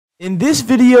In this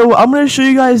video, I'm going to show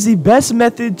you guys the best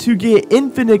method to get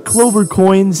infinite Clover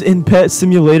coins in Pet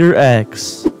Simulator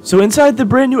X. So inside the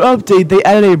brand new update, they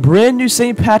added a brand new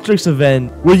St. Patrick's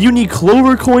event where you need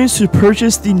Clover coins to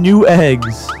purchase the new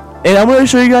eggs. And I'm going to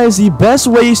show you guys the best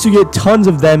ways to get tons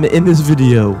of them in this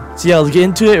video. So yeah, let's get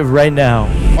into it right now.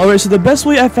 Alright, so the best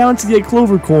way I found to get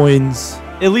Clover coins,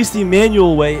 at least the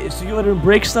manual way, is to go ahead and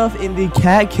break stuff in the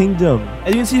Cat Kingdom.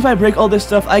 As you can see, if I break all this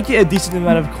stuff, I get a decent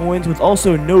amount of coins with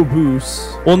also no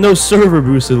boosts. Well, no server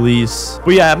boosts at least.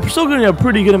 But yeah, I'm still getting a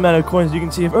pretty good amount of coins. You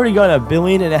can see I've already gotten 1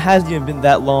 billion and it hasn't even been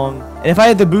that long. And if I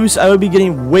had the boost, I would be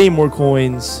getting way more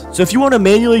coins. So if you want to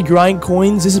manually grind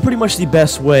coins, this is pretty much the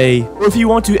best way. Or if you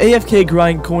want to AFK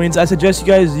grind coins, I suggest you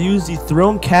guys use the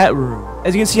Throne Cat Room.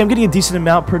 As you can see, I'm getting a decent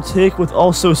amount per tick with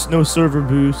also no server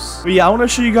boosts. But yeah, I want to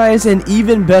show you guys an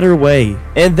even better way,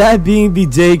 and that being the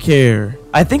daycare.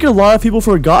 I think a lot of people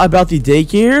forgot about the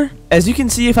daycare. As you can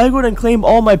see, if I go ahead and claim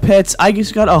all my pets, I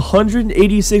just got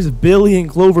 186 billion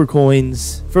Clover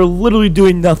coins for literally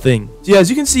doing nothing. So yeah, as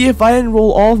you can see, if I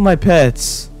enroll all of my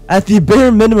pets, at the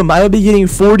bare minimum, I would be getting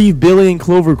 40 billion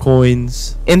Clover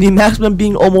coins, and the maximum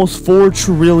being almost 4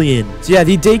 trillion. So yeah,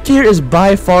 the daycare is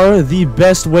by far the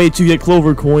best way to get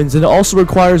Clover coins, and it also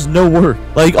requires no work.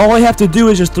 Like, all I have to do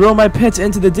is just throw my pets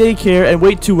into the daycare and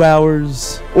wait 2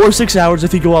 hours, or 6 hours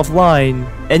if you go offline,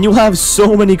 and you'll have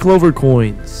so many Clover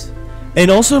coins. And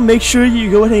also make sure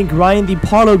you go ahead and grind the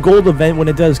pot of gold event when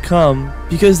it does come,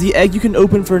 because the egg you can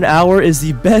open for an hour is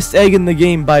the best egg in the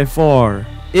game by far.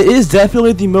 It is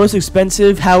definitely the most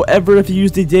expensive, however, if you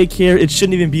use the daycare, it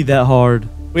shouldn't even be that hard.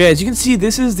 But yeah, as you can see,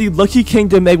 this is the Lucky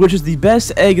Kingdom egg, which is the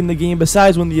best egg in the game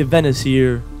besides when the event is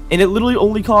here. And it literally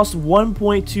only costs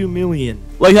 1.2 million.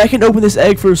 Like, I can open this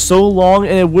egg for so long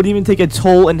and it wouldn't even take a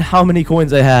toll in how many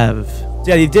coins I have. So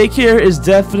yeah, the daycare is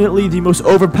definitely the most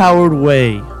overpowered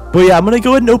way. But yeah, I'm gonna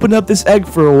go ahead and open up this egg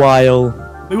for a while.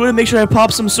 We want to make sure I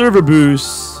pop some server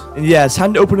boosts. And yeah, it's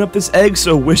time to open up this egg,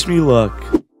 so wish me luck.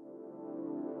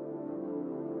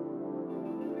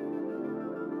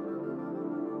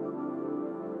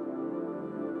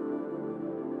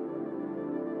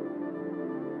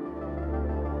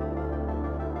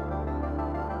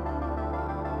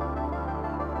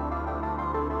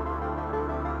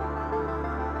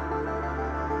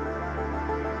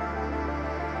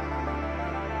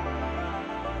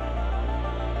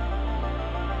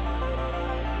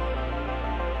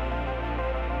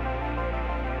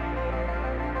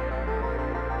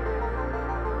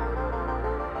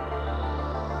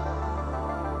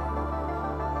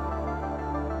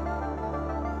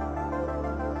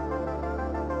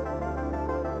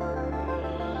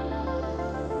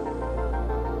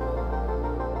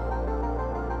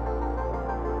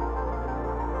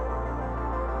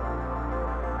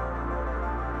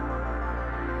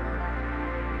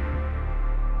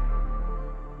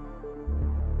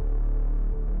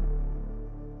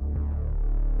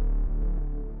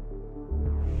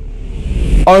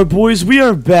 Alright boys, we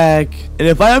are back, and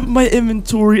if I open my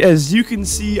inventory, as you can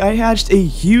see, I hatched a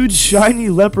huge shiny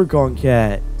leprechaun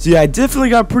cat. So yeah, I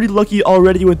definitely got pretty lucky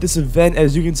already with this event.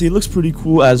 As you can see, it looks pretty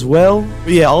cool as well.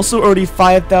 But yeah, also already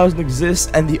 5,000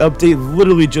 exists, and the update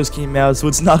literally just came out, so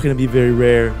it's not going to be very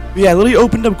rare. But yeah, I literally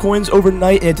opened up coins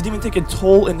overnight, and it didn't even take a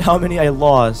toll in how many I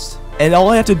lost. And all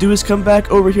I have to do is come back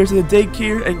over here to the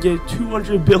daycare and get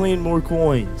 200 billion more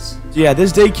coins. So yeah,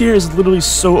 this daycare is literally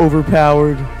so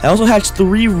overpowered. I also hatched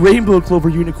 3 rainbow clover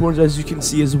unicorns, as you can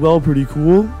see as well, pretty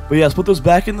cool. But yeah, let's put those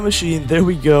back in the machine. There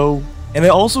we go. And I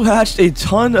also hatched a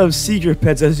ton of secret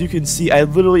pets. As you can see, I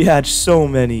literally hatched so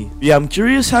many. But yeah, I'm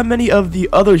curious how many of the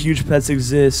other huge pets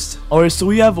exist. Alright, so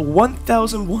we have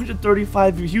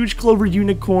 1,135 huge clover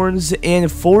unicorns and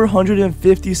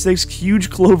 456 huge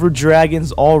clover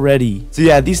dragons already. So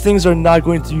yeah, these things are not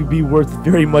going to be worth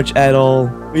very much at all.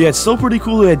 But yeah, it's still pretty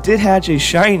cool that I did hatch a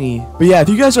shiny. But yeah, if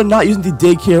you guys are not using the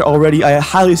daycare already, I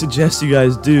highly suggest you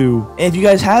guys do. And if you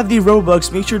guys have the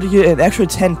Robux, make sure to get an extra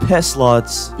 10 pet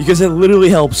slots, because it literally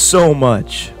helps so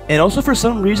much. And also, for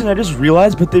some reason, I just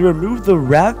realized, but they removed the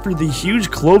wrap for the huge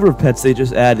clover pets they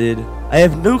just added. I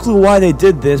have no clue why they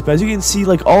did this, but as you can see,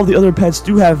 like, all the other pets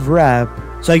do have wrap.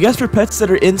 So I guess for pets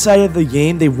that are inside of the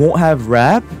game, they won't have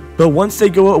wrap. But once they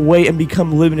go away and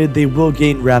become limited, they will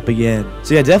gain wrap again.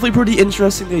 So yeah, definitely pretty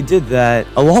interesting they did that.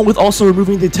 Along with also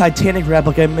removing the Titanic wrap,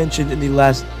 like I mentioned in the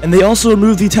last. And they also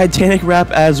removed the Titanic wrap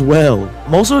as well.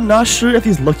 I'm also not sure if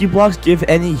these lucky blocks give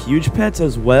any huge pets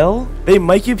as well. They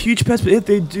might give huge pets, but if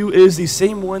they do, it is the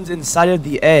same ones inside of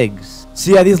the eggs.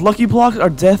 So yeah, these lucky blocks are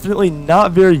definitely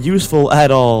not very useful at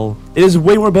all. It is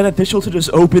way more beneficial to just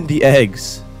open the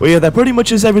eggs. But yeah, that pretty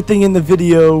much is everything in the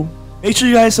video. Make sure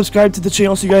you guys subscribe to the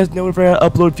channel so you guys know whenever I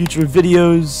upload future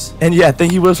videos. And yeah,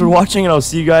 thank you guys for watching, and I'll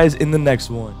see you guys in the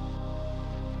next one.